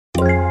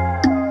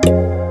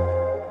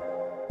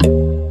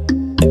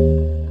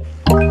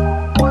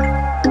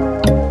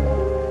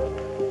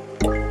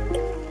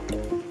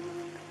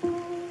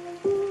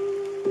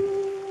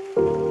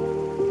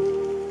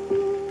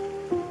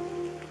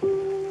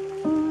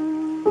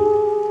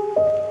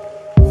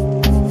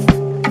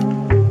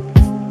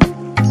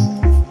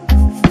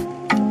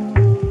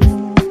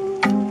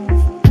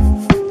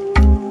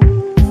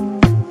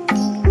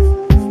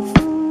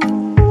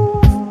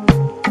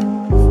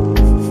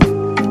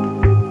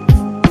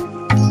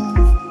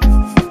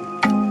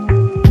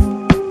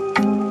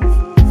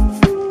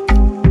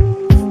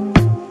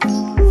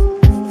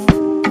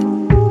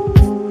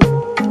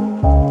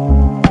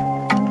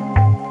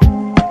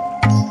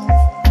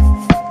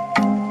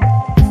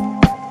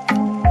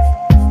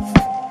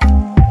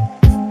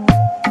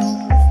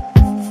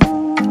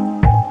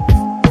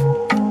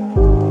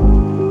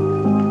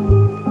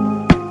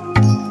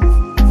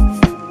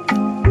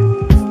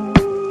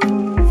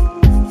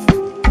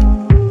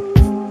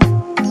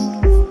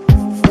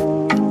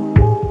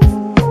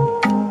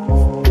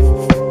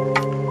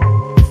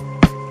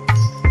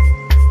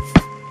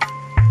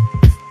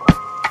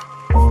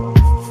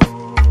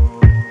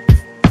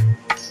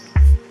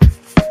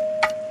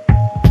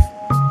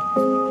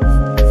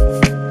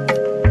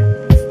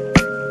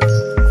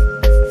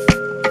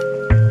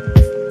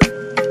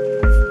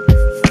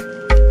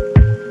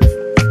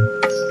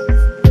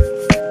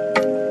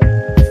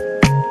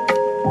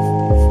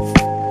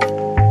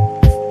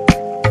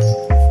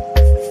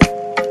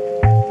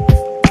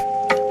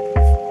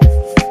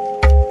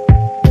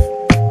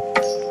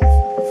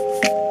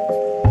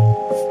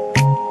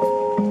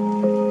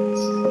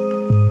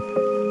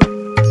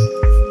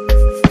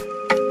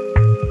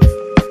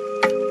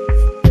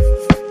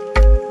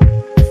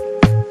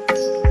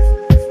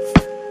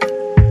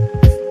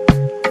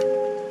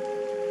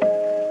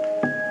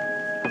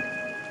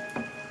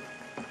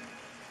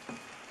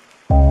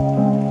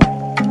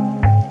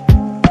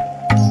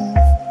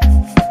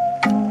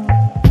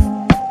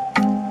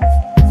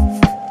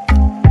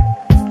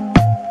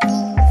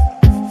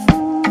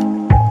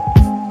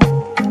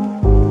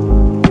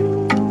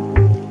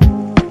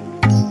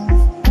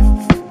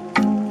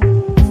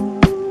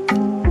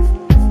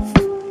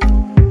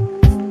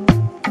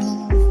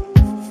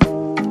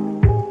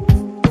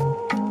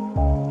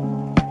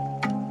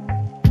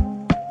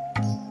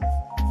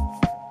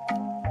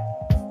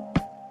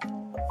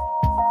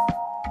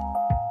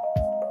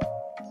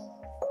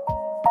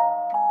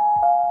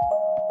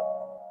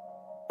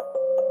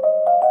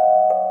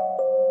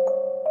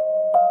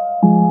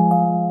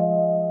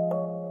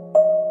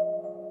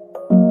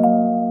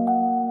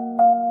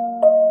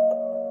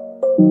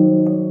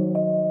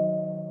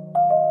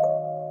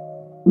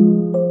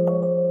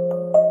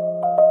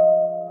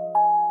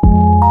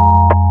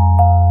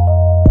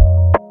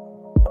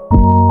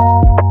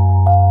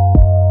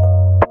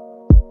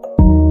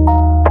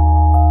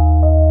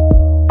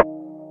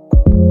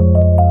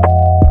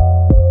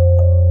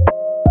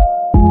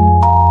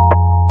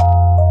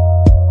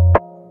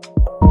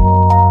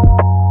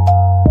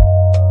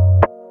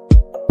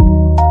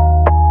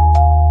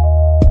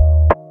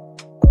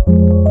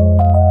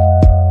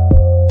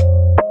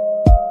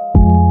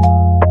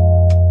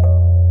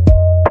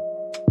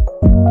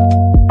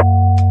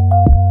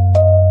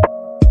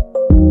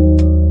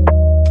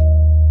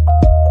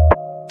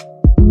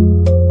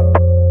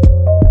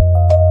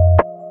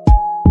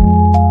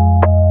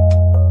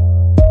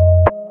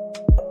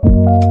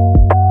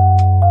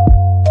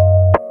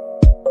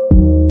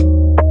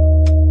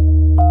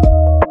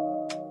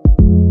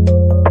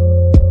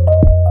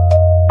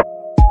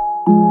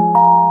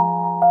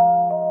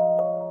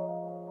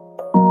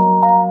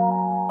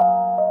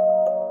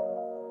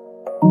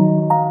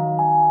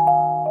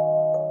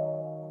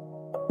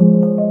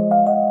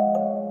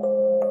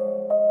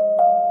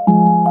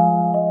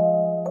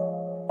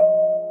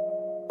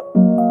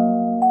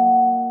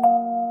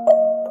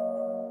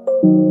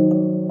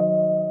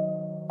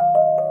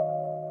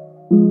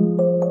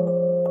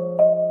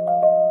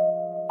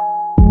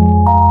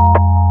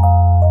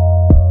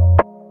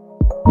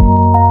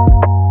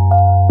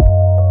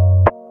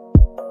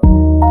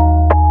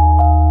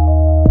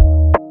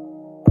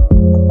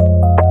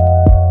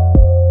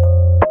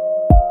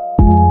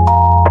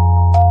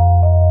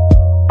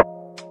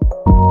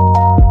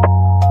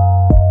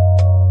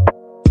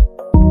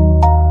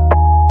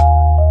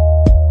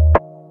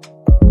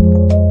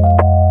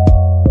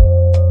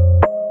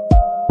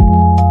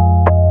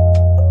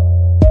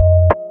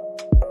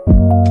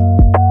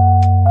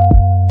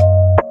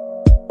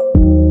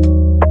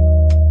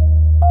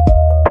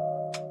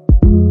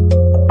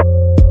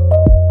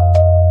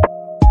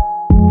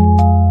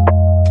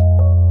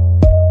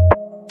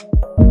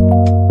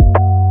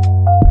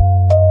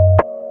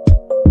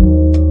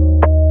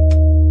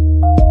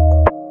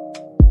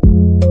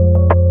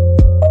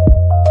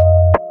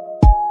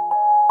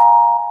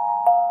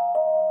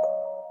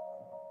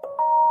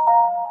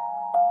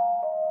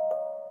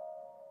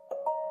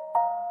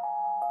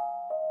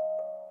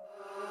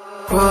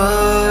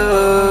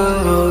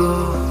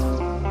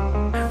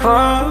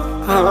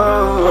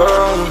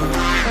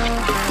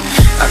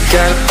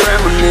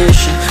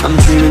I'm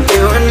dreaming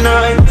you and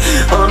I.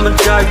 All my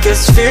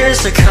darkest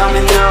fears are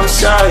coming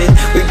outside.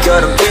 We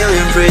got a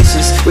billion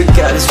races, we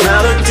got this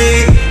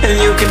melody, and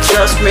you can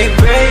trust me,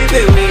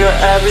 baby, we got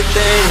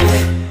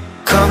everything.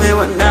 Call me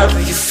whenever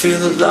you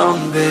feel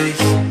alone, babe,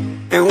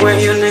 and when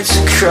you need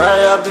to cry,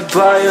 I'll be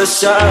by your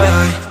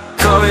side.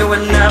 Call me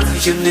whenever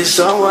you need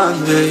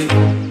someone, babe,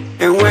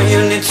 and when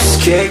you need to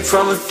escape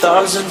from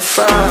 1,000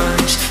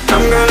 fires.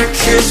 I'm gonna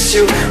kiss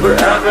you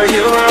wherever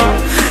you are,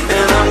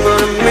 and I'm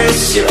gonna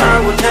miss you, I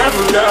will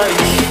never lie.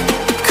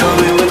 Call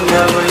me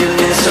whenever you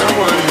need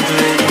someone,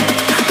 babe.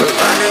 We're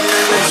running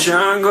in the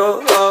jungle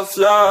of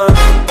love.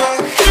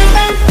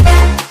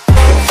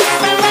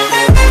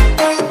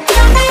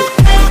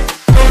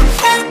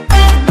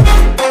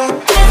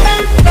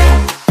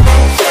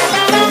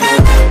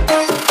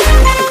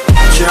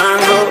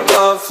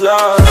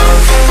 Love.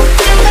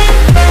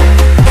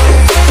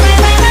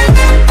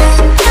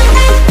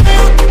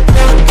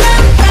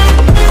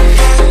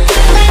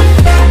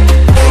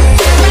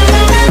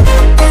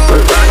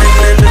 We're running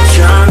in the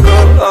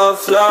jungle of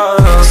love.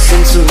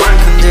 Listen to my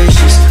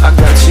conditions, I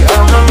got you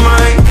on my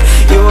mind.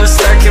 You are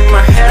stuck in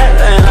my head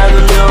and I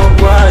don't know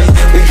why.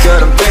 We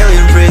got a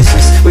billion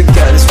races, we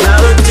got this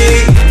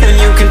melody, and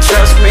you can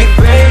trust me,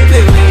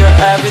 baby, we got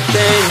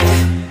everything.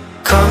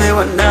 Call me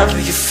whenever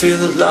you feel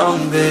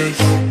alone, babe,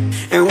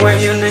 and when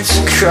you need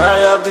to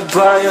cry, I'll be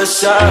by your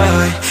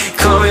side.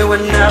 Call me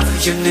whenever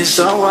you need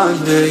someone,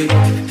 babe,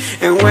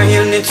 and when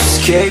you need to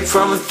escape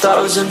from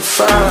 1,000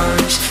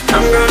 fires.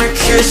 I'm gonna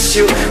kiss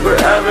you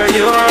wherever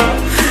you are,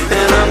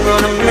 and I'm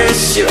gonna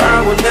miss you,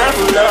 I will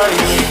never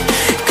lie.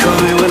 Call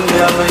me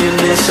whenever you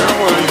need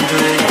someone,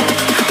 babe.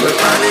 We're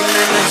running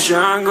in the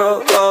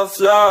jungle of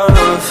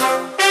love.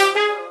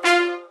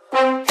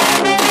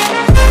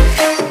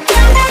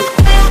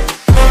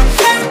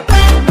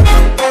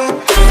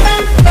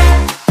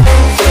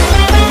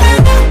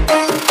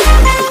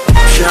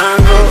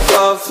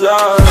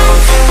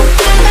 Love.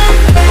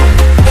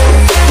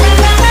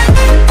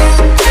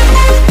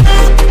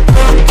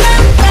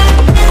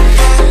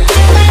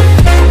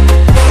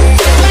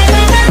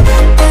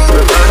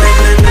 We're running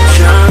in the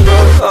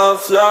jungle of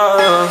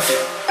love.